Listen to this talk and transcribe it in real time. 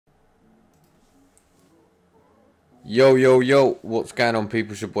Yo, what's going on,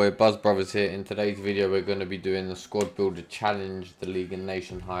 people? It's your boy Buzz Brothers here. In today's video we're going to be doing the squad builder challenge, the League and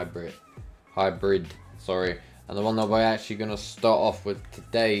Nation hybrid, sorry. And the one that we're actually going to start off with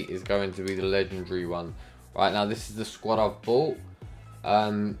today is going to be the legendary one. Right now, this is the squad I've bought.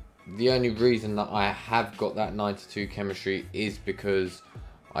 The only reason that I have got that 92 chemistry is because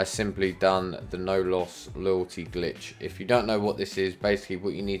I simply done the no loss loyalty glitch. If you don't know what this is, basically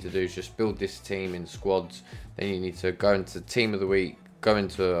what you need to do is just build this team in squads. Then you need to go into team of the week, go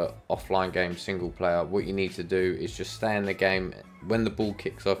into an offline game, single player. What you need to do is just stay in the game. When the ball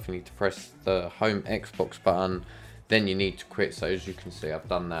kicks off, you need to press the home Xbox button. Then you need to quit. So as you can see, I've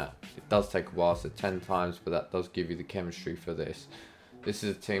done that. It does take a while, so 10 times, but that does give you the chemistry for this. This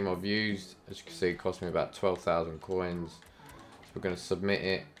is a team I've used. As you can see, it cost me about 12,000 coins. We're going to submit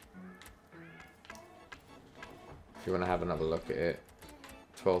it. If you want to have another look at it,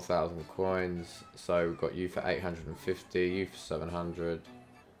 12,000 coins. So we've got you for 850, you for 700.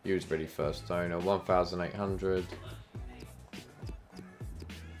 You was ready first owner, 1,800.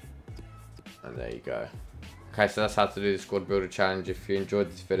 And there you go. Okay, so that's how to do the squad builder challenge. If you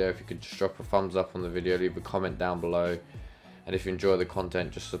enjoyed this video, if you could just drop a thumbs up on the video, leave a comment down below. And if you enjoy the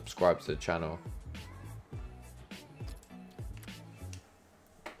content, just subscribe to the channel.